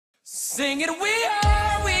Sing it, we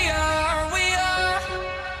are, we are, we are,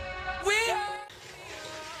 we are.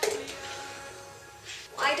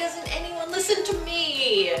 Why doesn't anyone listen to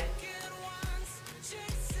me?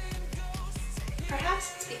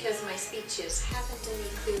 Perhaps it's because my speeches haven't any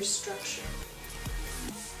clear structure.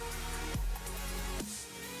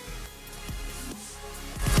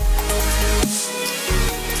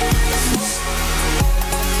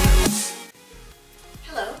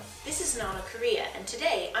 Hello, this is Nana Korea, and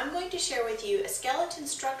today I'm going to share with you a skeleton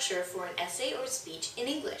structure for an essay or speech in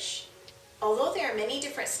English. Although there are many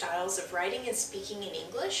different styles of writing and speaking in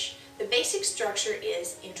English, the basic structure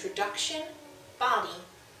is introduction, body,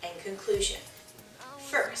 and conclusion.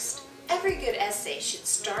 First, every good essay should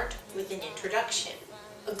start with an introduction.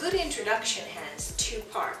 A good introduction has two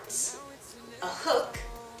parts, a hook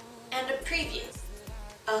and a preview.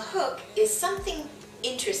 A hook is something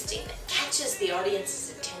interesting that catches the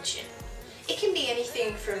audience's attention. It can be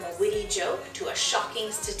anything from a witty joke to a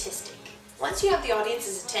shocking statistic. Once you have the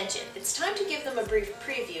audience's attention, it's time to give them a brief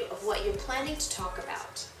preview of what you're planning to talk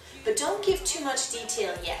about. But don't give too much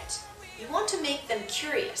detail yet. You want to make them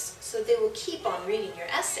curious so they will keep on reading your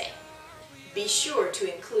essay. Be sure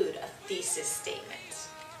to include a thesis statement.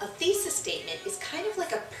 A thesis statement is kind of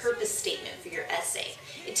like a purpose statement for your essay.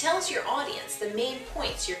 It tells your audience the main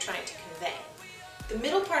points you're trying to convey. The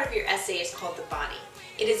middle part of your essay is called the body.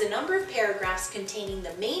 It is a number of paragraphs containing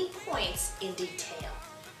the main points in detail.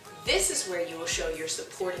 This is where you will show your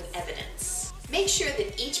supporting evidence. Make sure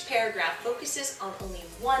that each paragraph focuses on only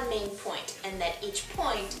one main point and that each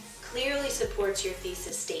point clearly supports your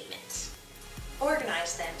thesis statement.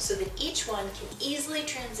 Organize them so that each one can easily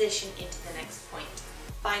transition into the next point.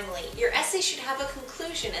 Finally, your essay should have a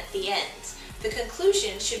conclusion at the end. The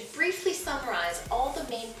conclusion should briefly summarize all the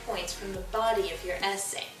main points from the body of your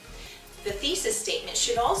essay. The thesis statement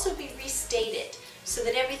should also be restated so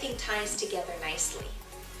that everything ties together nicely.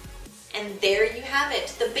 And there you have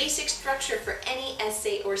it, the basic structure for any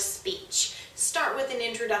essay or speech. Start with an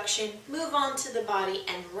introduction, move on to the body,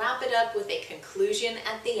 and wrap it up with a conclusion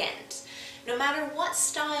at the end. No matter what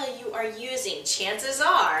style you are using, chances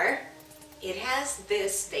are it has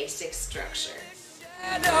this basic structure.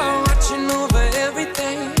 Watching over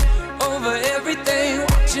everything,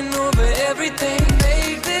 watching